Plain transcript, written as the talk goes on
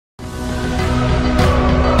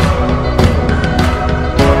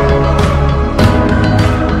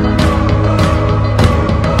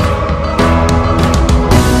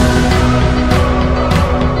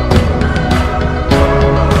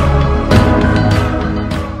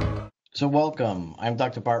So welcome. I'm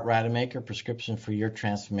Dr. Bart Rademaker, Prescription for Your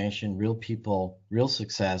Transformation, Real People, Real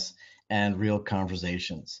Success, and Real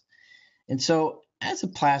Conversations. And so as a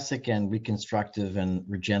plastic and reconstructive and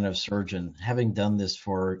regenerative surgeon, having done this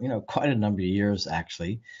for, quite a number of years,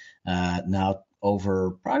 actually, now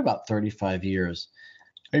over probably about 35 years,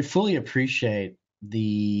 I fully appreciate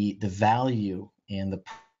the value and the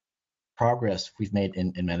progress we've made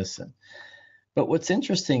in medicine. But what's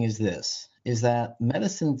interesting is that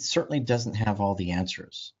medicine certainly doesn't have all the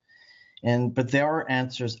answers. But there are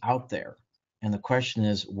answers out there. And the question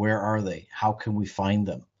is, where are they? How can we find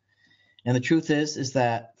them? And the truth is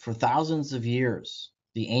that for thousands of years,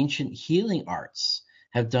 the ancient healing arts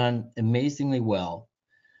have done amazingly well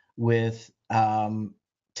with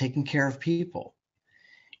taking care of people.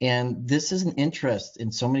 And this is an interest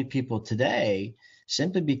in so many people today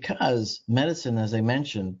simply because medicine, as I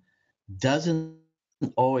mentioned, doesn't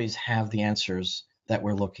always have the answers that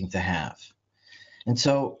we're looking to have. And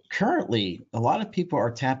so currently, a lot of people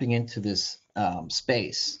are tapping into this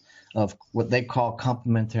space of what they call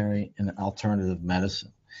complementary and alternative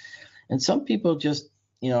medicine. And some people just,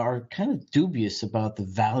 are kind of dubious about the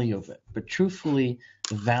value of it. But truthfully,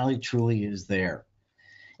 the value truly is there.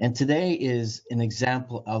 And today is an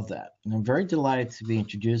example of that. And I'm very delighted to be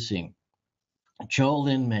introducing Tsao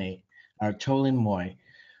Lin Moy,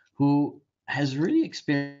 who has really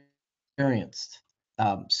experienced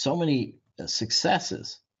so many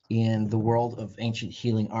successes in the world of ancient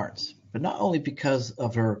healing arts, but not only because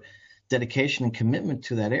of her dedication and commitment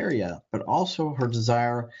to that area, but also her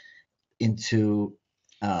desire into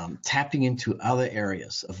tapping into other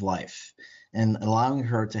areas of life and allowing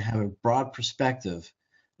her to have a broad perspective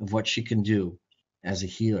of what she can do as a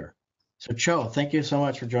healer. So Cho, thank you so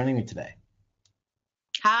much for joining me today.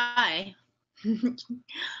 Hi.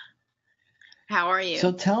 How are you?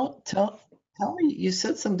 So tell me, you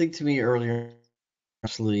said something to me earlier,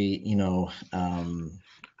 actually,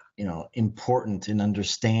 important in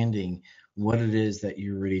understanding what it is that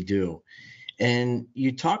you really do. And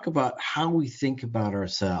you talk about how we think about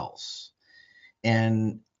ourselves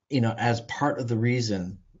and, as part of the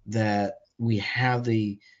reason that we have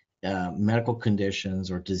the medical conditions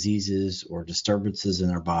or diseases or disturbances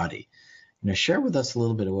in our body. Share with us a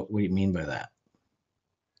little bit of what you mean by that.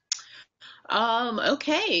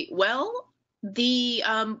 Okay. Well, the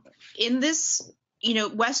in this,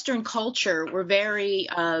 Western culture, we're very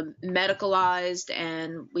medicalized,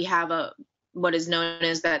 and we have what is known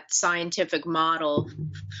as that scientific model.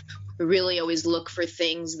 We really always look for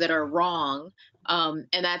things that are wrong, and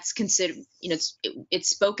that's considered, it's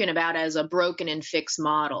spoken about as a broken and fixed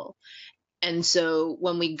model. And so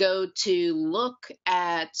when we go to look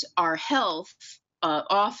at our health,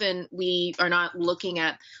 often we are not looking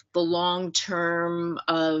at the long term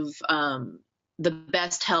of the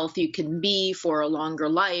best health you can be for a longer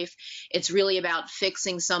life. It's really about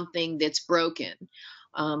fixing something that's broken.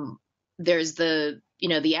 There's the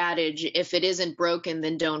adage, if it isn't broken,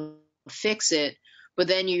 then don't fix it. But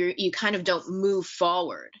then you kind of don't move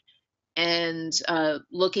forward. And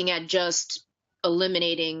looking at just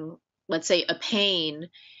eliminating, let's say, a pain,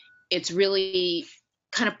 it's really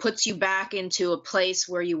kind of puts you back into a place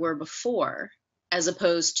where you were before, as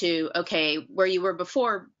opposed to, okay, where you were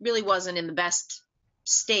before really wasn't in the best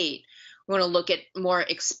state. We want to look at more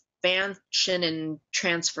expansion and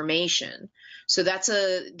transformation. So that's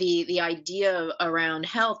the idea around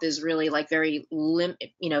health is really like very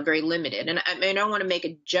limited. And I don't want to make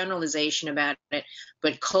a generalization about it,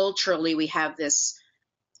 but culturally we have this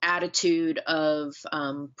attitude of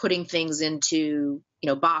putting things into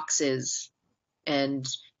boxes, and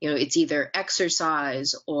it's either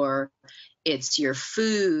exercise or it's your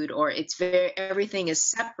food, or everything is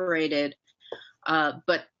separated,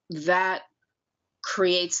 but that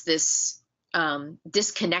creates this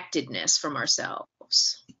disconnectedness from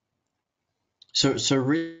ourselves. So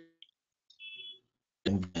really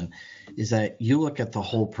is that you look at the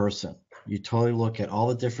whole person. You totally look at all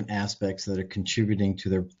the different aspects that are contributing to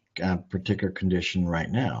their particular condition right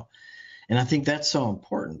now. And I think that's so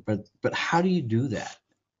important. But how do you do that?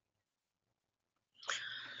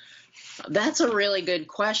 That's a really good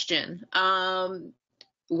question.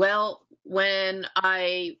 Well, when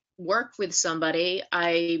I work with somebody,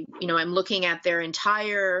 I'm looking at their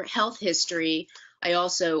entire health history. I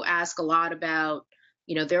also ask a lot about,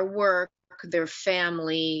 their work, their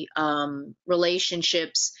family,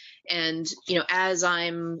 relationships. And, as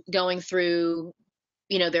I'm going through,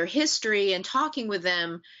 their history and talking with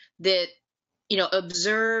them, that,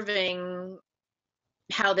 observing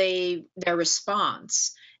how their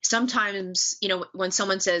response. sometimes, when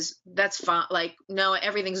someone says that's fine, like, no,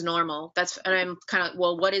 everything's normal. And I'm kind of,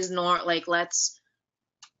 well, what is normal? Like, let's,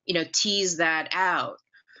 tease that out.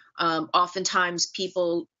 Oftentimes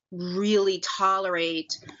people really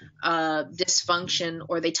tolerate dysfunction,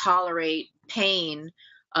 or they tolerate pain,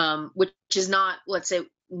 which is not, let's say,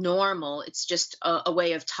 normal. It's just a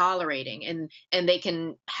way of tolerating, and they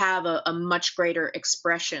can have a much greater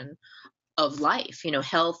expression of life,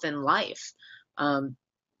 health and life.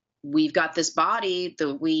 We've got this body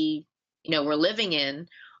that we're living in.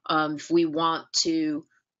 If we want to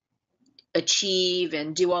achieve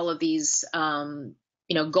and do all of these,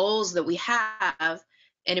 goals that we have,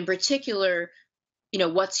 and in particular,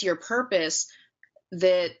 what's your purpose,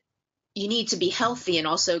 that you need to be healthy and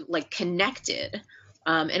also like connected.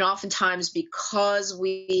 And oftentimes, because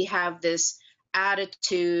we have this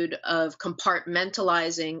attitude of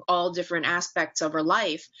compartmentalizing all different aspects of our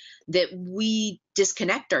life, that we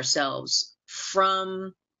disconnect ourselves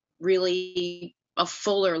from really a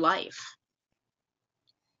fuller life.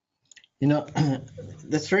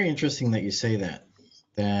 That's very interesting that you say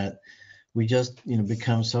that we just,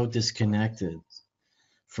 become so disconnected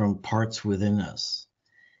from parts within us.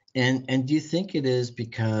 And do you think it is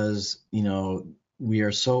because, we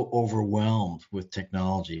are so overwhelmed with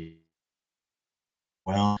technology,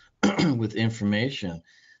 with information,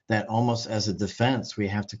 that almost as a defense, we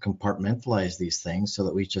have to compartmentalize these things so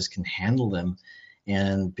that we just can handle them,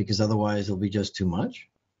 and because otherwise it'll be just too much?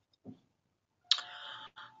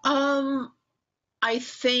 I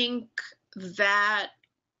think that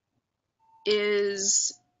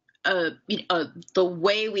is the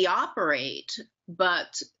way we operate,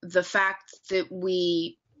 but the fact that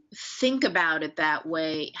we think about it that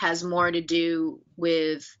way has more to do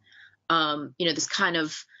with, this kind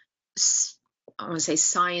of, I want to say,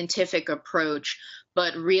 scientific approach,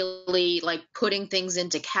 but really like putting things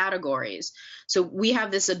into categories. So we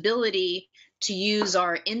have this ability to use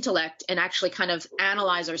our intellect and actually kind of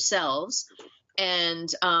analyze ourselves and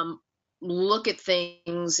look at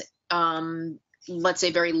things, let's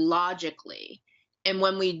say, very logically. And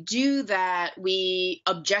when we do that, we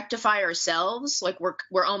objectify ourselves, like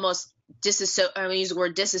we're almost I use the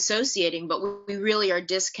word disassociating, but we really are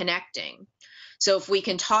disconnecting. So if we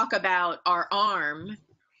can talk about our arm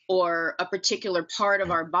or a particular part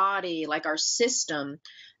of our body, like our system,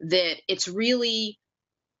 that it's really,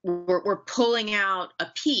 we're pulling out a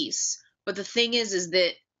piece. But the thing is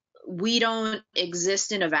that we don't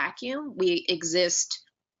exist in a vacuum. We exist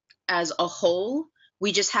as a whole.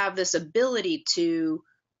 We just have this ability to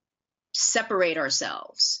separate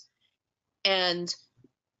ourselves. And,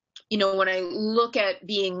 when I look at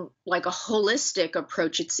being like a holistic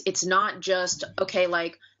approach, it's not just, okay,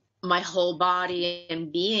 like my whole body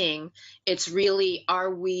and being. It's really, are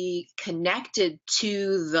we connected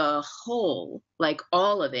to the whole, like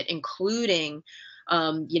all of it, including,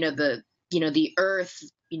 the earth,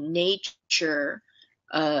 nature,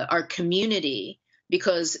 our community,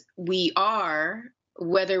 because we are,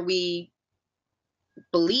 whether we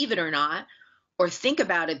believe it or not, or think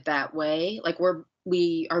about it that way, like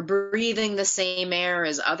we are breathing the same air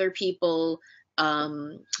as other people.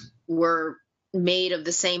 We're made of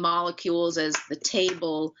the same molecules as the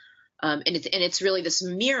table, and it's really this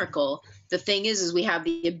miracle. The thing is we have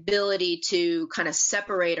the ability to kind of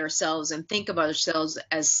separate ourselves and think of ourselves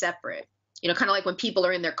as separate. Kind of like when people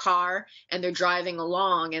are in their car and they're driving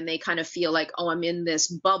along and they kind of feel like, oh, I'm in this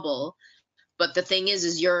bubble. But the thing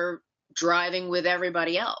is you're driving with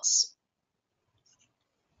everybody else.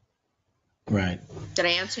 Right. Did I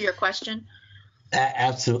answer your question?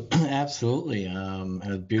 Absolutely.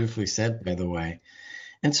 Beautifully said, by the way.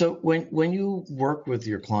 And so when you work with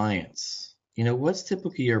your clients, what's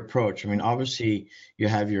typically your approach? I mean, obviously you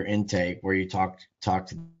have your intake where you talk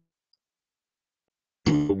to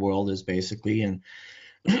the world is basically, and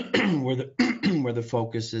where the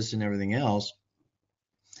focus is and everything else.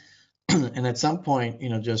 And at some point,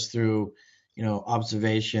 just through,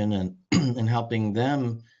 observation and and helping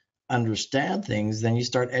them understand things, then you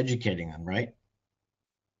start educating them, right?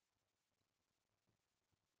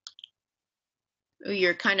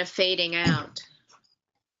 You're kind of fading out.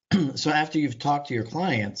 So after you've talked to your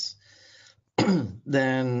clients,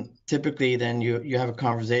 then typically you have a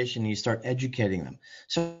conversation and you start educating them.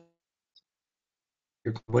 So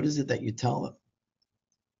what is it that you tell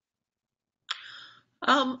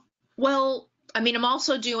them? Well, I mean, I'm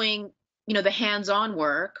also doing, the hands-on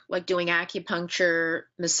work, like doing acupuncture,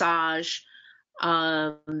 massage.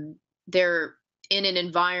 They're in an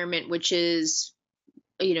environment which is,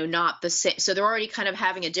 not the same. So they're already kind of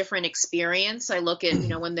having a different experience. I look at,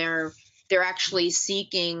 when they're actually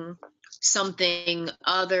seeking something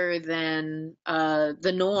other than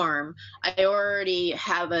the norm, I already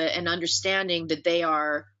have an understanding that they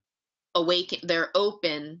are awake, they're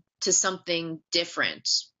open to something different.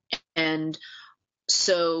 And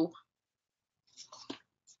so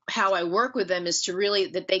how I work with them is to really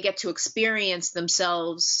that they get to experience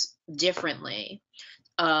themselves differently.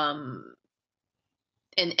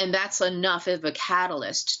 And that's enough of a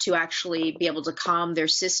catalyst to actually be able to calm their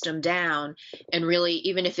system down, and really,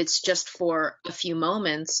 even if it's just for a few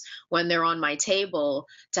moments when they're on my table,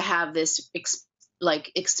 to have this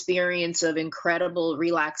experience of incredible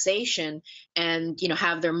relaxation, and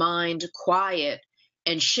have their mind quiet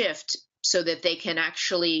and shift so that they can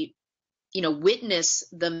actually witness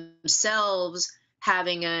themselves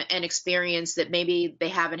having an experience that maybe they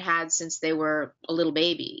haven't had since they were a little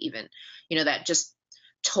baby, even that just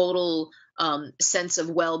total sense of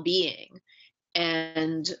well-being.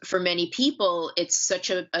 And for many people, it's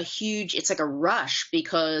such a huge, it's like a rush,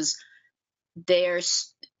 because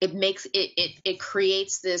it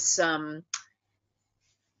creates this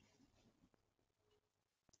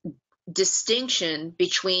distinction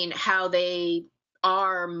between how they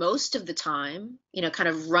are most of the time, kind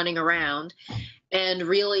of running around, and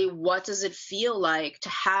really what does it feel like to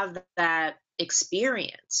have that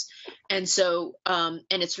experience. And so and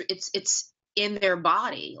it's in their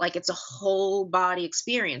body, like it's a whole body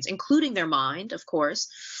experience, including their mind, of course.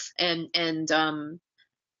 And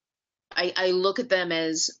I look at them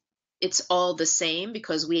as it's all the same,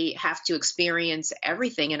 because we have to experience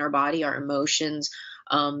everything in our body, our emotions.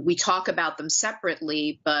 We talk about them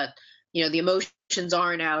separately, but the emotions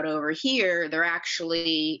aren't out over here, they're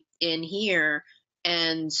actually in here.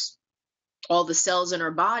 And all the cells in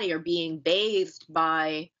our body are being bathed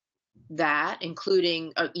by that,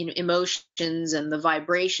 including emotions and the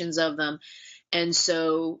vibrations of them. And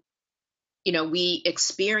so we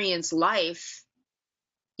experience life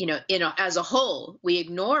as a whole. We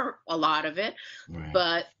ignore a lot of it, right,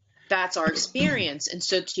 but that's our experience. And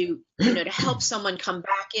so to help someone come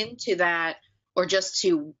back into that, or just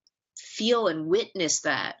to feel and witness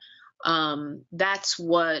that, that's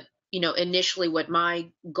what initially what my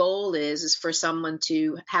goal is for someone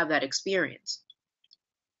to have that experience.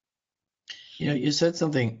 You said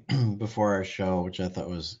something before our show, which I thought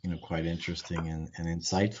was, quite interesting and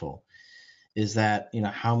insightful, is that,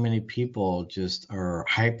 how many people just are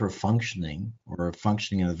hyper functioning, or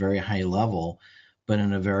functioning at a very high level, but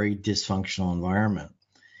in a very dysfunctional environment.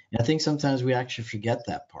 And I think sometimes we actually forget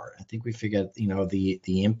that part. I think we forget,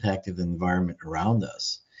 the impact of the environment around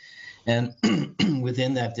us. And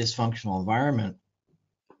within that dysfunctional environment,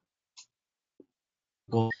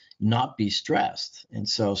 not be stressed. And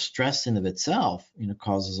so stress in of itself,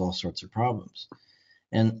 causes all sorts of problems.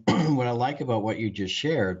 And what I like about what you just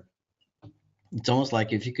shared, it's almost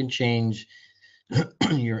like if you can change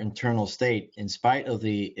your internal state in spite of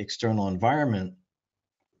the external environment,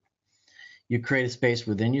 you create a space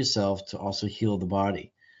within yourself to also heal the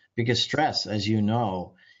body. Because stress, as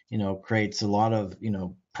creates a lot of,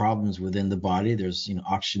 problems within the body. There's,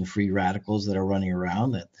 oxygen-free radicals that are running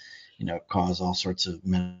around that, cause all sorts of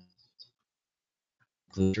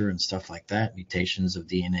and stuff like that, mutations of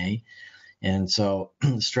DNA. And so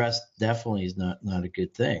stress definitely is not a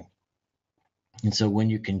good thing. And so when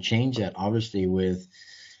you can change that, obviously with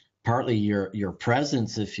partly your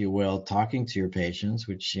presence, if you will, talking to your patients,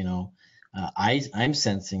 which, I'm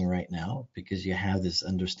sensing right now, because you have this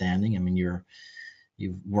understanding. I mean, you've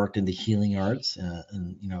worked in the healing arts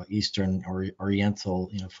and Eastern or Oriental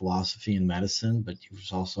philosophy and medicine, but you've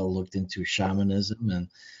also looked into shamanism and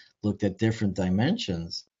looked at different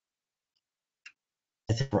dimensions.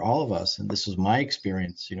 I think for all of us, and this was my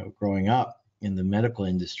experience, growing up in the medical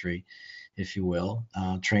industry, if you will,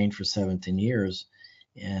 trained for 17 years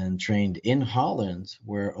and trained in Holland,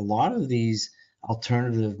 where a lot of these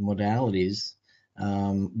alternative modalities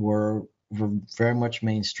were very much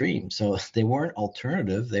mainstream. So they weren't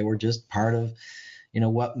alternative. They were just part of,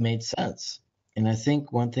 what made sense. And I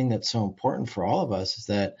think one thing that's so important for all of us is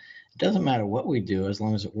that it doesn't matter what we do as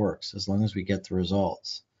long as it works, as long as we get the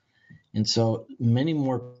results. And so many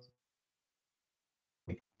more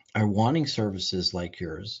are wanting services like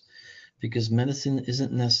yours, because medicine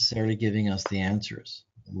isn't necessarily giving us the answers.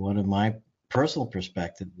 One of my personal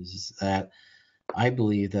perspectives is that I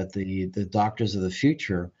believe that the doctors of the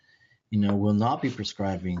future, will not be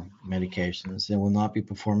prescribing medications and will not be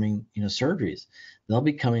performing, surgeries. They'll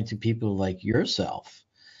be coming to people like yourself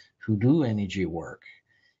who do energy work,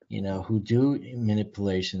 who do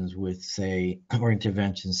manipulations with, say, or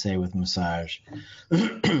interventions, say, with massage,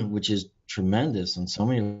 which is tremendous on so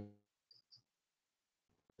many.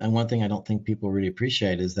 And one thing I don't think people really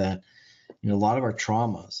appreciate is that, A lot of our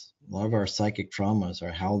traumas, a lot of our psychic traumas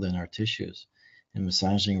are held in our tissues, and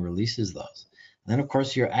massaging releases those. And then, of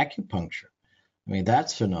course, your acupuncture. I mean,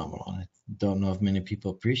 that's phenomenal. I don't know if many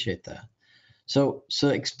people appreciate that. So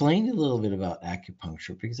explain a little bit about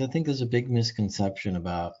acupuncture, because I think there's a big misconception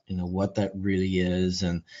about, what that really is.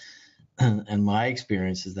 And my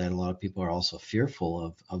experience is that a lot of people are also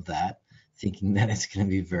fearful of that, thinking that it's going to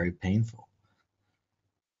be very painful.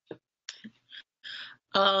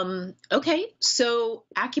 Okay, so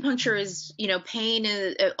acupuncture is, pain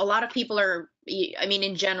is, a lot of people are, I mean,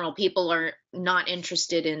 in general, people are not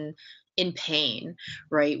interested in pain,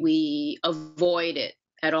 right? We avoid it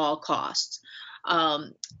at all costs.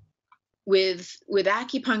 With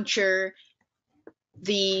acupuncture,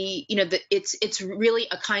 it's really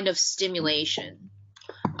a kind of stimulation.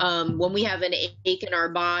 When we have an ache in our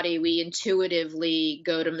body, we intuitively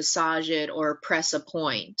go to massage it or press a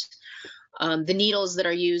point. The needles that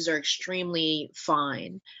are used are extremely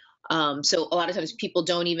fine. So a lot of times people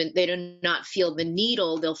they do not feel the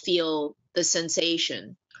needle, they'll feel the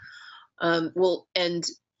sensation.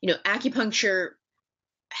 Acupuncture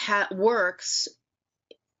works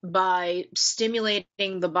by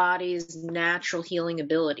stimulating the body's natural healing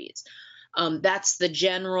abilities. That's the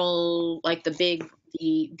general, like the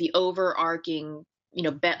overarching,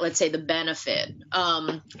 let's say the benefit.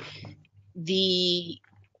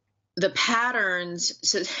 The patterns,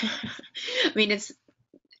 so I mean,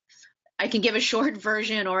 I can give a short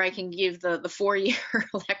version or I can give the 4-year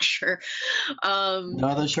lecture.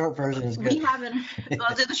 No, the short version is good.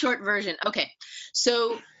 I'll do the short version. Okay.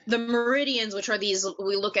 So the meridians, which are these,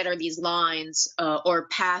 we look at are these lines or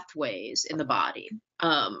pathways in the body.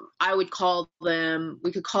 We could call them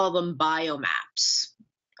biomaps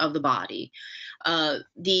of the body.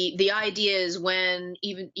 The idea is when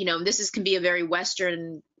even, can be a very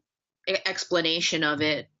Western explanation of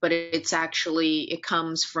it, but it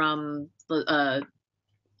comes from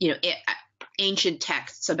ancient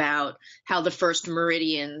texts about how the first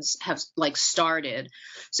meridians have started.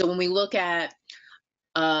 So when we look at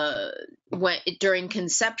during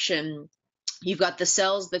conception, you've got the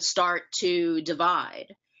cells that start to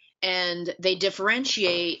divide, and they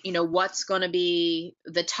differentiate, what's going to be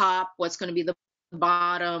the top, what's going to be the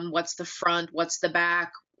bottom, what's the front, what's the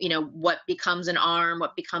back, what becomes an arm,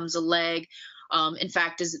 what becomes a leg. In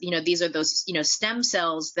fact, these are those, stem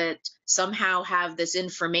cells that somehow have this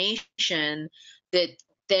information that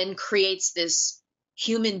then creates this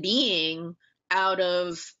human being out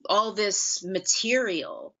of all this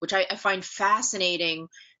material, which I find fascinating.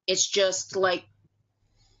 It's just like,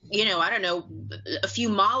 I don't know, a few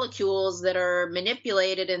molecules that are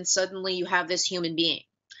manipulated and suddenly you have this human being.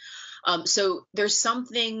 So there's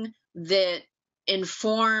something that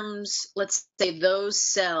informs, let's say, those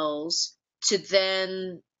cells to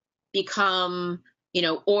then become,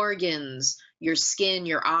 organs, your skin,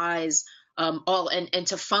 your eyes, all, and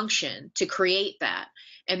to function, to create that.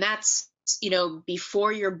 And that's,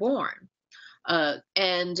 before you're born.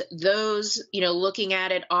 And those, looking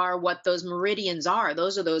at it, are what those meridians are.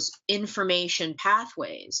 Those are those information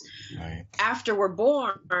pathways. Right. After we're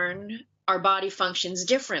born, our body functions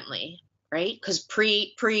differently, right? Because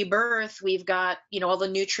pre-birth, we've got, all the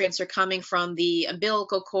nutrients are coming from the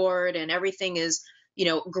umbilical cord, and everything is,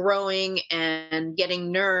 growing and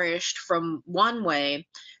getting nourished from one way.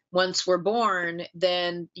 Once we're born,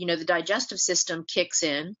 then, the digestive system kicks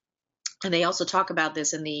in. And they also talk about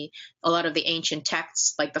this in a lot of the ancient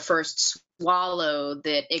texts, like the first swallow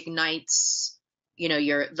that ignites,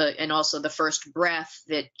 and also the first breath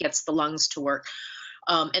that gets the lungs to work.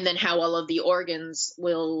 And then how all of the organs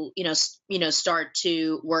will, start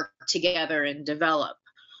to work together and develop.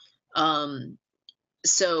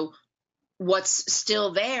 So what's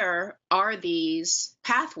still there are these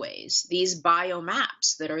pathways, these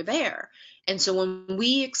biomaps that are there. And so when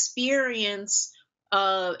we experience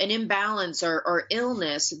an imbalance or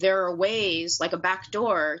illness, there are ways, like a back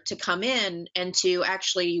door, to come in and to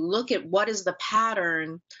actually look at what is the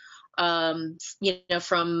pattern,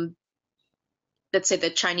 from, let's say, the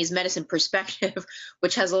Chinese medicine perspective,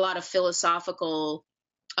 which has a lot of philosophical,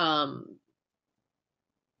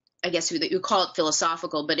 I guess you call it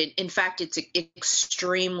philosophical, but in fact, it's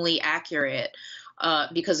extremely accurate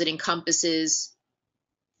because it encompasses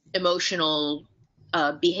emotional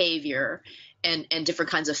behavior and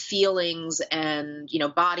different kinds of feelings and,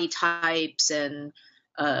 body types and,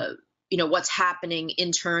 what's happening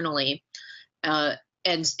internally and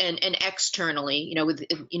externally,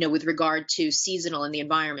 with regard to seasonal in the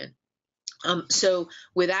environment. So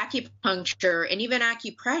with acupuncture and even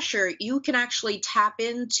acupressure, you can actually tap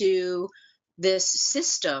into this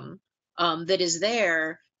system that is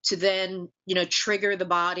there to then, trigger the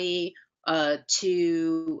body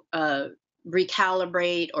to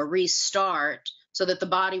recalibrate or restart, so that the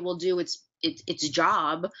body will do its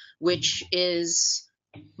job, which is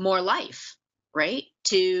more life, right?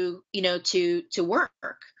 To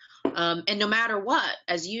work. And no matter what,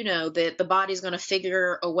 as you know, that the body's going to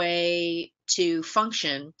figure a way to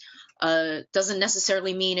function. Doesn't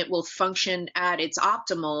necessarily mean it will function at its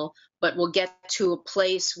optimal, but will get to a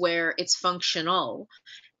place where it's functional,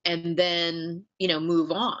 and then,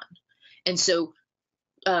 move on. And so,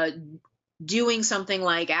 doing something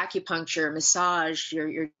like acupuncture, massage,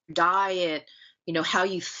 your diet, how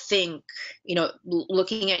you think,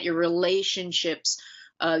 looking at your relationships,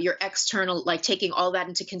 your external, like taking all that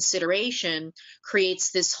into consideration,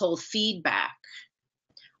 creates this whole feedback.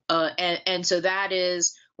 And so that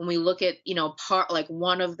is when we look at, part, like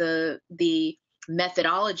one of the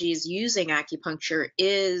methodologies using acupuncture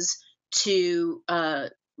is to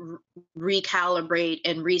recalibrate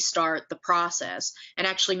and restart the process, and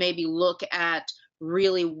actually maybe look at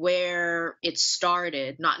really where it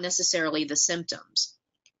started, not necessarily the symptoms,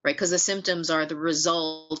 right? Because the symptoms are the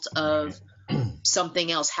result of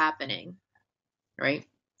something else happening, right?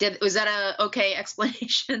 Was that a okay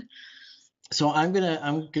explanation? So I'm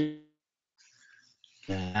gonna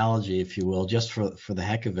analogy, if you will, just for the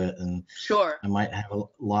heck of it, and Sure. I might have a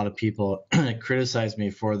lot of people criticize me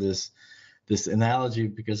for this analogy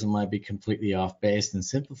because it might be completely off base and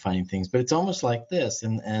simplifying things, but it's almost like this,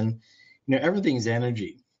 and everything's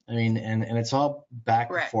energy. I mean, and it's all back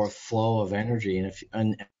and forth flow of energy,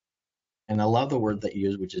 and I love the word that you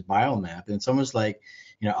use, which is biomap. And it's almost like,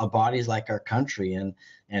 a body is like our country, and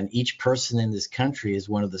each person in this country is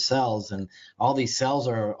one of the cells, and all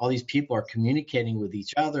these people are communicating with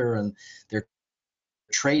each other, and they're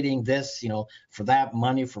trading this, for that,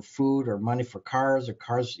 money for food, or money for cars,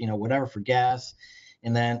 whatever, for gas.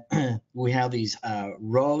 And then we have these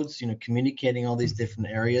roads, communicating all these different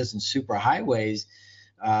areas, and super highways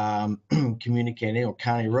communicating, or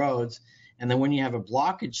county roads. And then when you have a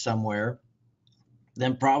blockage somewhere,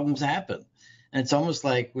 then problems happen. And it's almost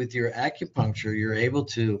like with your acupuncture, you're able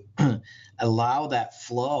to allow that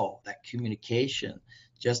flow, that communication,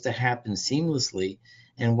 just to happen seamlessly.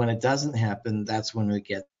 And when it doesn't happen, that's when we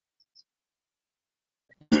get.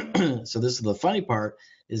 So this is the funny part,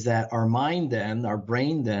 is that our brain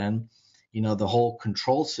then, the whole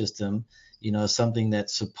control system, something that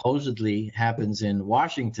supposedly happens in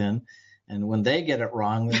Washington, and when they get it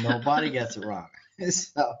wrong, then nobody gets it wrong.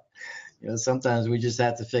 So, sometimes we just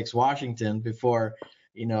have to fix Washington before,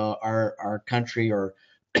 our country or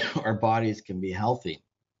our bodies can be healthy.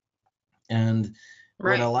 And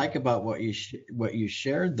what I like about what you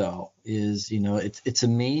shared, though, is, it's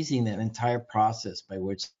amazing, that entire process by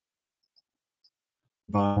which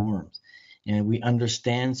body forms, and we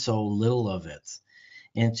understand so little of it.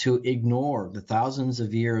 And to ignore the thousands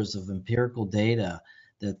of years of empirical data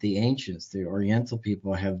that the ancients, the Oriental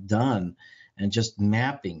people, have done, and just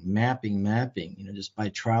mapping, just by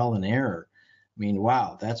trial and error. I mean,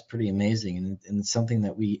 wow, that's pretty amazing. And it's something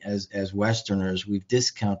that we, as Westerners, we've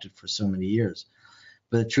discounted for so many years.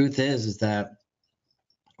 But the truth is that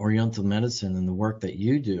Oriental medicine and the work that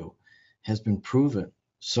you do has been proven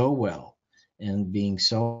so well, and being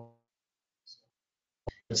so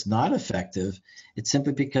it's not effective. It's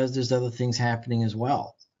simply because there's other things happening as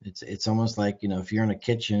well. It's almost like, if you're in a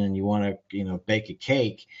kitchen and you want to, bake a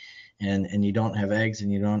cake, and you don't have eggs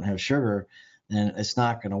and you don't have sugar, then it's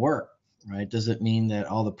not going to work, right? Doesn't mean that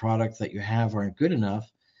all the products that you have aren't good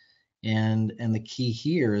enough. And the key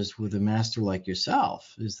here is, with a master like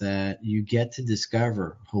yourself, is that you get to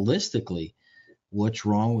discover holistically what's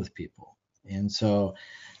wrong with people. And so,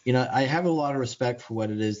 I have a lot of respect for what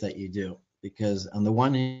it is that you do, because on the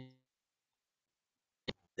one hand,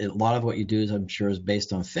 a lot of what you do, I'm sure, is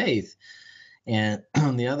based on faith. And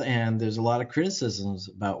on the other hand, there's a lot of criticisms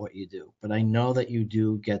about what you do. But I know that you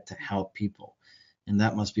do get to help people, and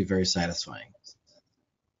that must be very satisfying.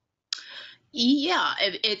 Yeah,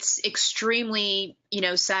 it's extremely,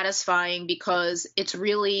 satisfying, because it's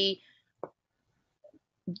really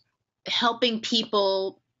helping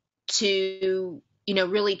people to,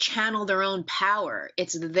 really channel their own power.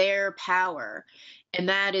 It's their power. And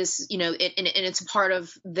that is, and it's part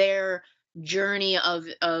of their journey of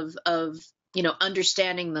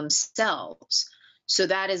understanding themselves. So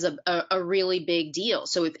that is a really big deal.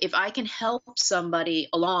 So if I can help somebody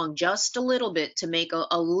along just a little bit to make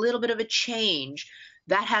a little bit of a change,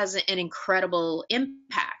 that has an incredible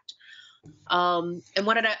impact. And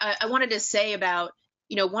what I wanted to say about,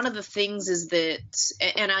 one of the things is that,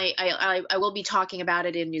 and I will be talking about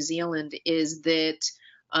it in New Zealand, is that,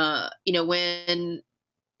 when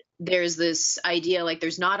there's this idea, like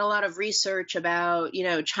there's not a lot of research about,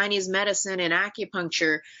 Chinese medicine and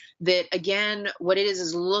acupuncture, that again, what it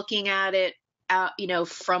is looking at it out,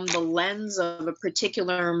 from the lens of a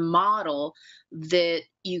particular model, that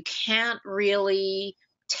you can't really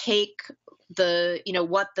take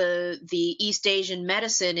what the East Asian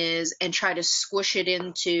medicine is and try to squish it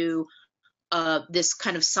into this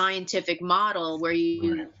kind of scientific model where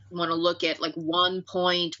you Right. want to look at like one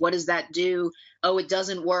point, what does that do? Oh, it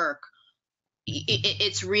doesn't work.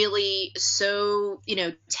 It's really so,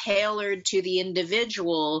 tailored to the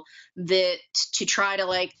individual, that to try to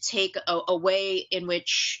like take a way in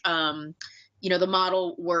which, the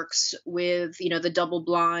model works with, the double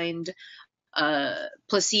blind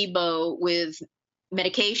placebo with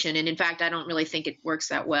medication. And in fact, I don't really think it works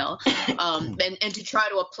that well. And to try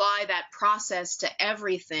to apply that process to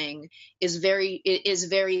everything is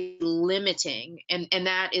very limiting. And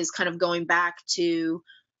that is kind of going back to,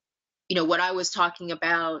 what I was talking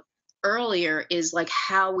about earlier, is like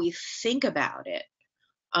how we think about it.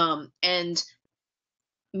 And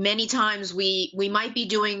many times we might be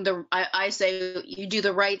doing I say you do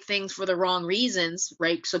the right things for the wrong reasons,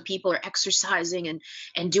 right? So people are exercising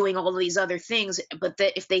and doing all of these other things, but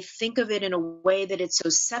that if they think of it in a way that it's so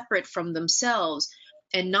separate from themselves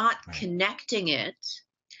and not Right. connecting it,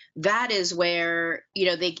 that is where,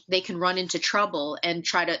 they can run into trouble and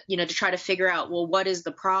try to figure out, well, what is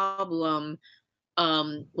the problem?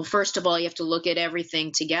 Well, first of all, you have to look at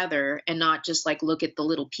everything together and not just like look at the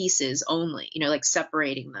little pieces only, like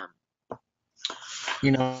separating them.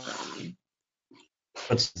 You know,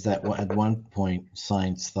 what's that? At one point,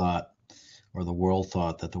 science thought, or the world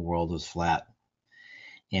thought, that the world was flat.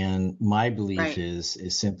 And my belief Right. is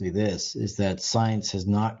simply this: is that science has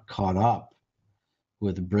not caught up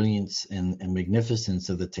with the brilliance and magnificence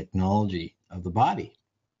of the technology of the body.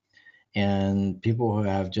 And people who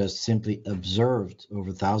have just simply observed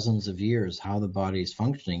over thousands of years how the body is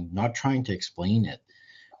functioning, not trying to explain it,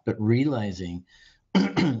 but realizing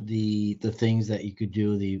the things that you could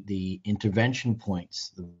do, the intervention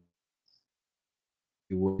points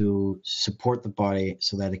to support the body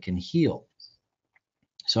so that it can heal.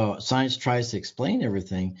 So science tries to explain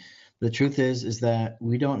everything. The truth is that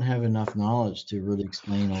we don't have enough knowledge to really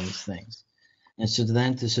explain all these things. And so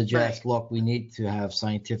then to suggest, Right. look, we need to have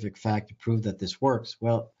scientific fact to prove that this works.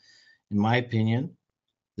 Well, in my opinion,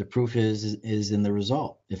 the proof is in the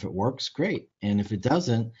result. If it works, great. And if it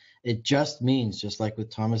doesn't, it just means, just like with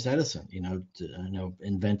Thomas Edison,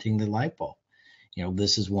 inventing the light bulb.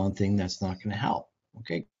 This is one thing that's not going to help.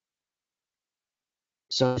 Okay.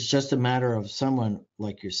 So it's just a matter of someone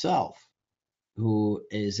like yourself who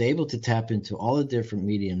is able to tap into all the different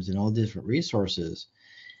mediums and all the different resources,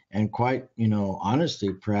 and quite,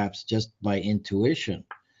 honestly, perhaps just by intuition,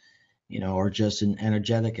 or just an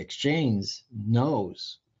energetic exchange,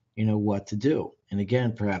 knows, what to do. And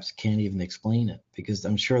again, perhaps can't even explain it, because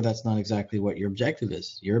I'm sure that's not exactly what your objective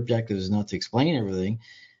is. Your objective is not to explain everything.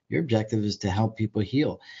 Your objective is to help people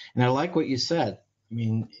heal. And I like what you said. I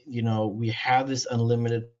mean, we have this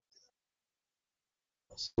unlimited.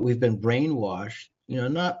 We've been brainwashed,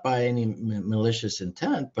 not by any malicious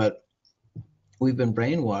intent, but we've been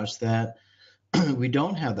brainwashed that we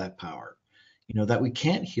don't have that power, that we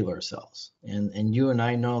can't heal ourselves. And you and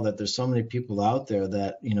I know that there's so many people out there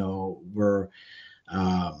that, were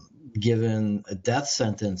given a death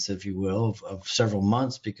sentence, if you will, of several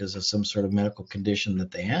months because of some sort of medical condition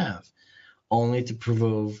that they have, only to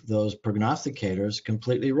prove those prognosticators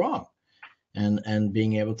completely wrong, and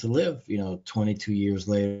being able to live, 22 years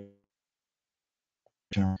later.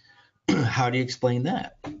 How do you explain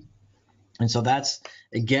that? And so that's,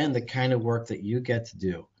 again, the kind of work that you get to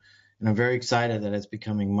do. And I'm very excited that it's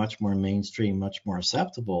becoming much more mainstream, much more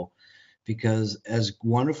acceptable, because as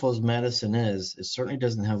wonderful as medicine is, it certainly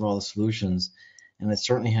doesn't have all the solutions, and it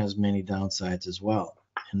certainly has many downsides as well.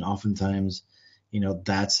 And oftentimes,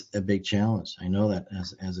 that's a big challenge. I know that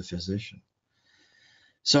as a physician.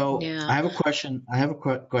 So Yeah. I have a question.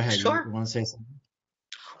 Go ahead. Sure. You want to say something?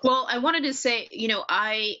 Well, I wanted to say,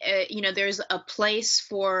 there's a place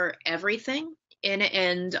for everything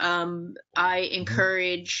and I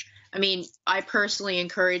encourage, I personally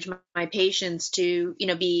encourage my patients to,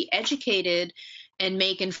 be educated and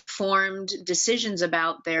make informed decisions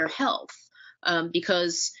about their health,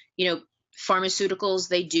 because, pharmaceuticals,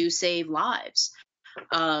 they do save lives.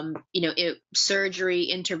 Surgery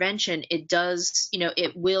intervention, it does,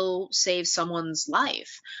 it will save someone's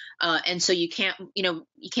life. And so you can't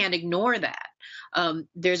ignore that.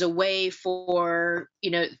 There's a way for,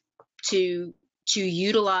 to to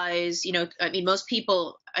utilize, I mean, most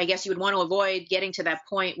people, I guess you would want to avoid getting to that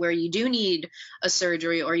point where you do need a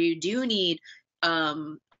surgery or you do need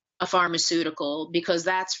a pharmaceutical, because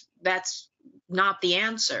that's not the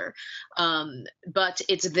answer. But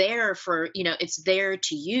it's there for, it's there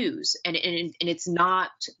to use, and it's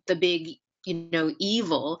not the big,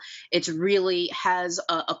 evil. It's really has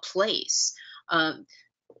a place.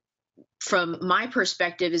 From my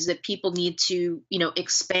perspective, is that people need to,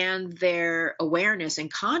 expand their awareness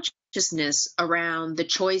and consciousness around the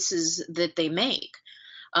choices that they make.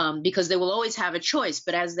 Because they will always have a choice,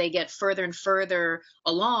 but as they get further and further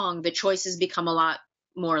along, the choices become a lot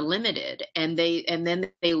more limited, and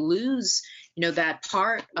then they lose, that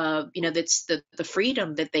part of, that's the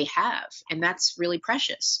freedom that they have, and that's really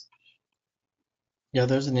precious. Yeah,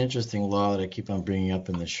 there's an interesting law that I keep on bringing up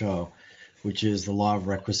in the show, which is the law of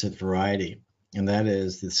requisite variety. And that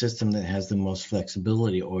is the system that has the most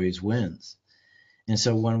flexibility always wins. And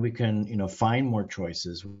so when we can, find more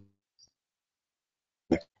choices,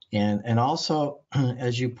 and also,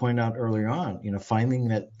 as you point out earlier on, finding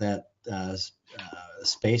that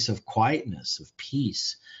space of quietness, of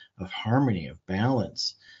peace, of harmony, of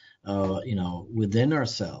balance, within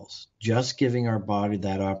ourselves, just giving our body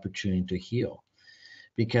that opportunity to heal.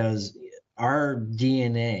 Because our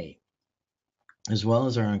DNA, as well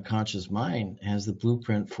as our unconscious mind, has the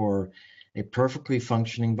blueprint for a perfectly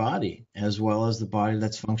functioning body, as well as the body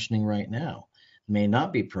that's functioning right now. It may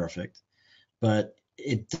not be perfect, but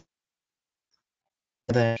it,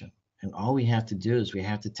 and all we have to do is we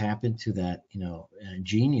have to tap into that,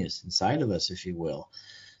 genius inside of us, if you will,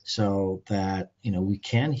 so that, we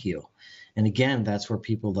can heal. And again, that's where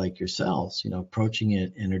people like yourselves, approaching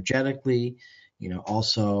it energetically,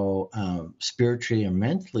 also spiritually or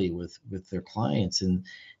mentally with their clients, and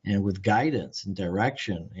with guidance and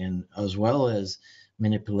direction, and as well as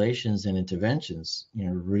manipulations and interventions,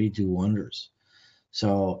 really do wonders.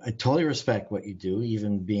 So I totally respect what you do,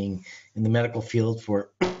 even being in the medical field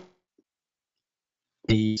for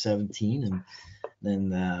 17, and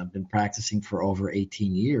then been practicing for over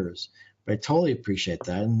 18 years. But I totally appreciate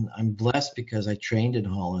that. And I'm blessed because I trained in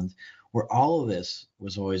Holland, where all of this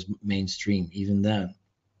was always mainstream, even then.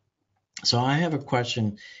 So I have a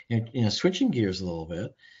question, switching gears a little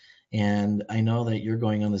bit. And I know that you're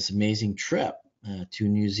going on this amazing trip to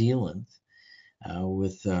New Zealand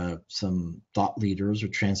with some thought leaders or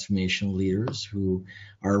transformational leaders who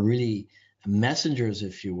are really messengers,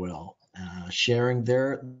 if you will, sharing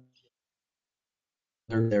their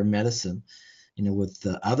medicine, with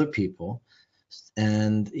other people,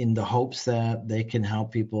 and in the hopes that they can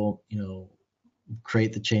help people,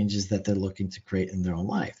 create the changes that they're looking to create in their own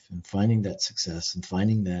life, and finding that success and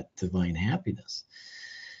finding that divine happiness.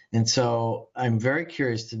 And so I'm very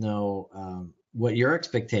curious to know what your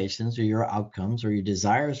expectations or your outcomes or your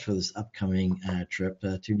desires for this upcoming trip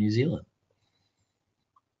to New Zealand.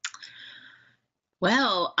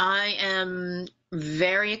 Well, I am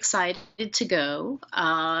very excited to go.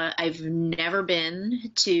 I've never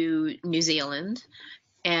been to New Zealand,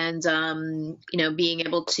 and being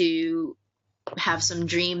able to have some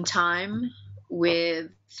dream time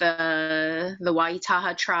with the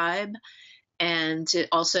Waitaha tribe, and to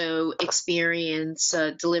also experience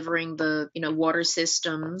delivering the water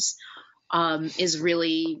systems is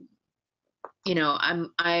really,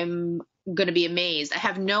 I'm going to be amazed. I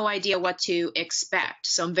have no idea what to expect,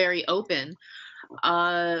 so I'm very open.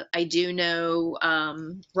 I do know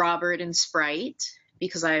Robert and Sprite,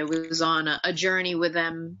 because I was on a journey with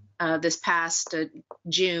them this past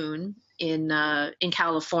June in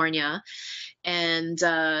California, and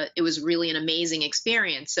it was really an amazing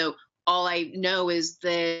experience. So all I know is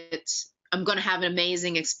that I'm going to have an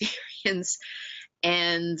amazing experience,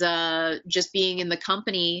 and just being in the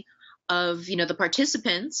company of the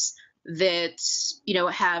participants that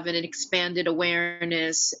have an expanded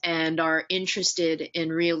awareness and are interested in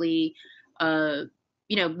really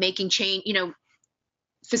making change,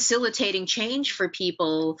 facilitating change for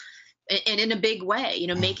people, and in a big way,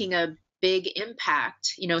 making a big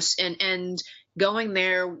impact, and going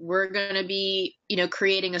there, we're going to be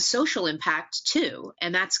creating a social impact too,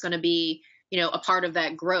 and that's going to be a part of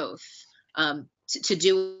that growth, to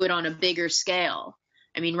do it on a bigger scale.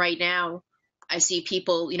 I mean, right now I see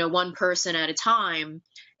people, one person at a time,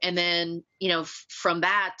 and then from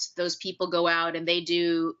that, those people go out and they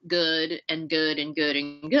do good and good and good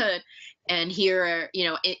and good. And here,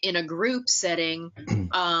 in a group setting,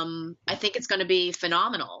 I think it's going to be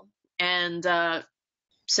phenomenal. And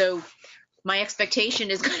so my expectation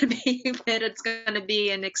is going to be that it's going to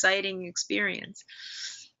be an exciting experience.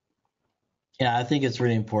 Yeah, I think it's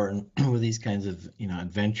really important with these kinds of,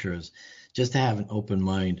 adventures, just to have an open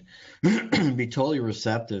mind, be totally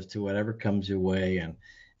receptive to whatever comes your way, and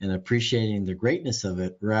appreciating the greatness of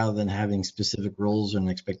it rather than having specific rules and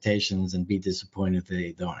expectations and be disappointed if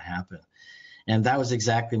they don't happen. And that was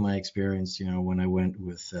exactly my experience, when I went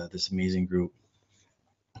with this amazing group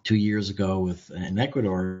 2 years ago in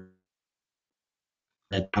Ecuador.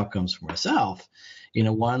 That outcomes for myself.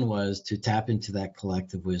 One was to tap into that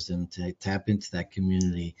collective wisdom, to tap into that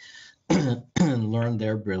community, and learn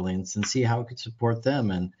their brilliance and see how I could support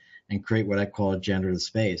them and create what I call a generative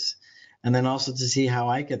space. And then also to see how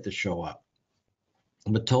I get to show up.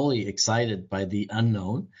 But totally excited by the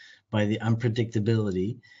unknown, by the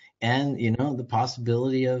unpredictability, and the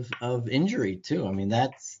possibility of injury too. I mean,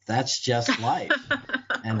 that's just life.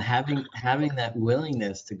 And having that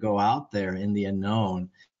willingness to go out there in the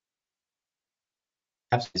unknown,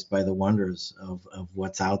 by the wonders of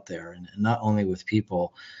what's out there, and not only with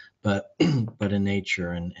people, but but in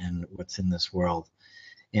nature and what's in this world.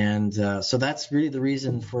 And so that's really the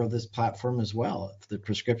reason for this platform as well. The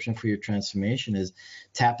prescription for your transformation is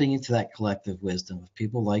tapping into that collective wisdom of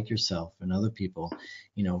people like yourself and other people,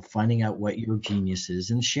 finding out what your genius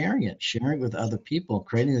is and sharing it with other people,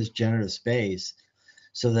 creating this generative space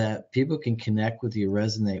so that people can connect with you,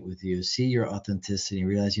 resonate with you, see your authenticity, and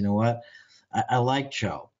realize, you know what, I like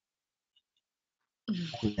Cho.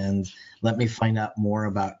 And let me find out more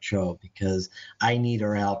about Cho because I need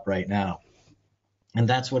her help right now. And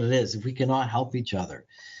that's what it is. If we cannot help each other,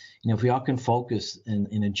 if we all can focus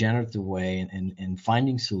in a generative way and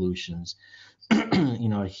finding solutions,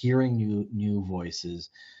 hearing new voices,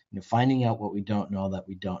 finding out what we don't know that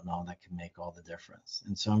can make all the difference.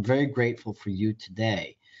 And so I'm very grateful for you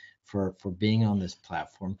today for being on this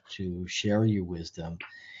platform to share your wisdom.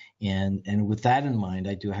 And with that in mind,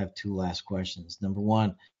 I do have two last questions. Number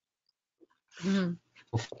one, Mm-hmm.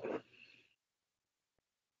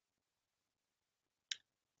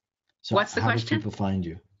 So what's the question? How do people find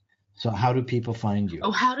you? So how do people find you?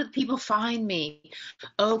 Oh, how do people find me?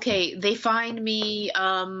 Okay, they find me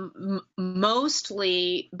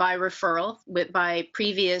mostly by referral, by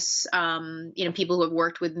previous, people who have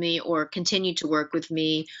worked with me or continue to work with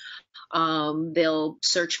me. They'll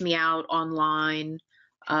search me out online.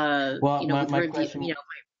 Well, my question,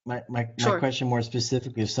 my Sure. question more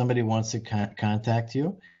specifically, if somebody wants to contact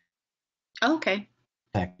you, Okay.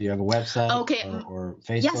 do you have a website Okay. or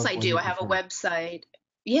Facebook? Yes, I do. I have a website.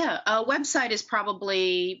 Yeah, a website is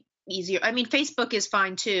probably easier. I mean, Facebook is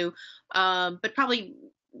fine too, but probably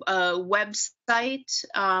a website.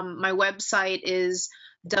 My website is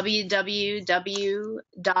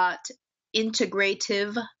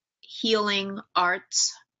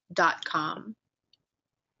www.integrativehealingarts.com.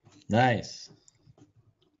 Nice.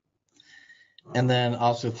 And then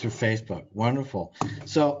also through Facebook. Wonderful.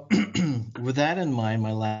 So with that in mind,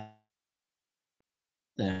 my last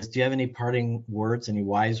is, do you have any parting words, any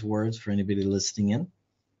wise words for anybody listening in?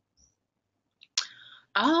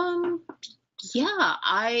 Yeah,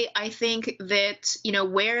 I think that,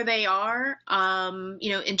 where they are,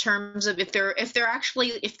 in terms of if they're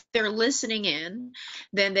listening in,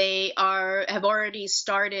 then they have already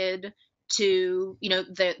started to,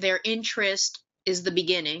 their interest is the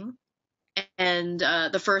beginning and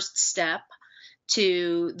the first step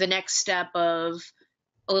to the next step of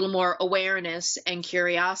a little more awareness and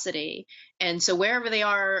curiosity. And so wherever they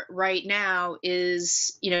are right now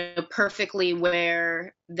is, perfectly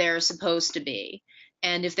where they're supposed to be.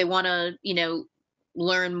 And if they want to,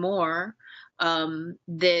 learn more, that,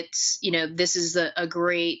 this is a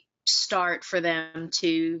great start for them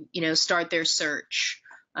to, start their search.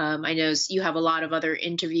 I know you have a lot of other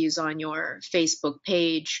interviews on your Facebook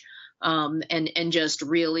page, and just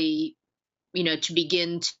really, to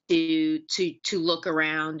begin to look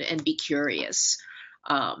around and be curious,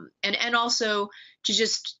 and also to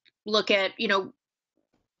just look at,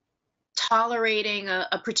 tolerating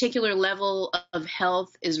a particular level of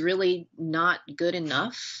health is really not good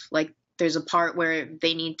enough. Like there's a part where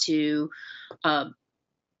they need to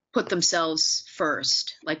put themselves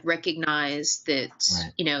first, like recognize that,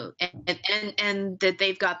 right. and that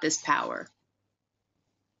they've got this power.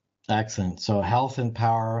 Excellent. So health and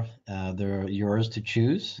power, they're yours to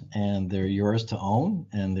choose, and they're yours to own,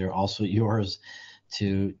 and they're also yours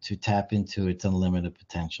to tap into its unlimited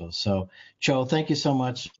potential. So, Cho, thank you so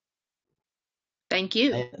much. Thank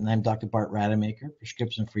you. And I'm Dr. Bart Rademaker,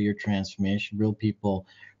 prescription for your transformation, real people,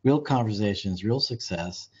 real conversations, real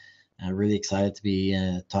success. Really excited to be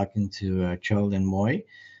talking to Tsao Lin Moy,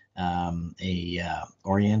 a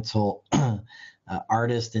Oriental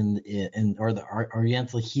artist or the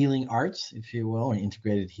Oriental healing arts, if you will, or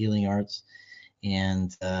integrated healing arts.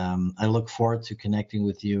 And I look forward to connecting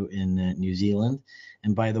with you in New Zealand.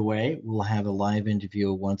 And by the way, we'll have a live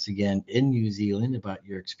interview once again in New Zealand about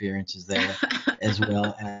your experiences there as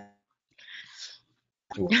well as.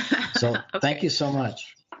 So Okay. thank you so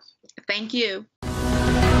much. Thank you.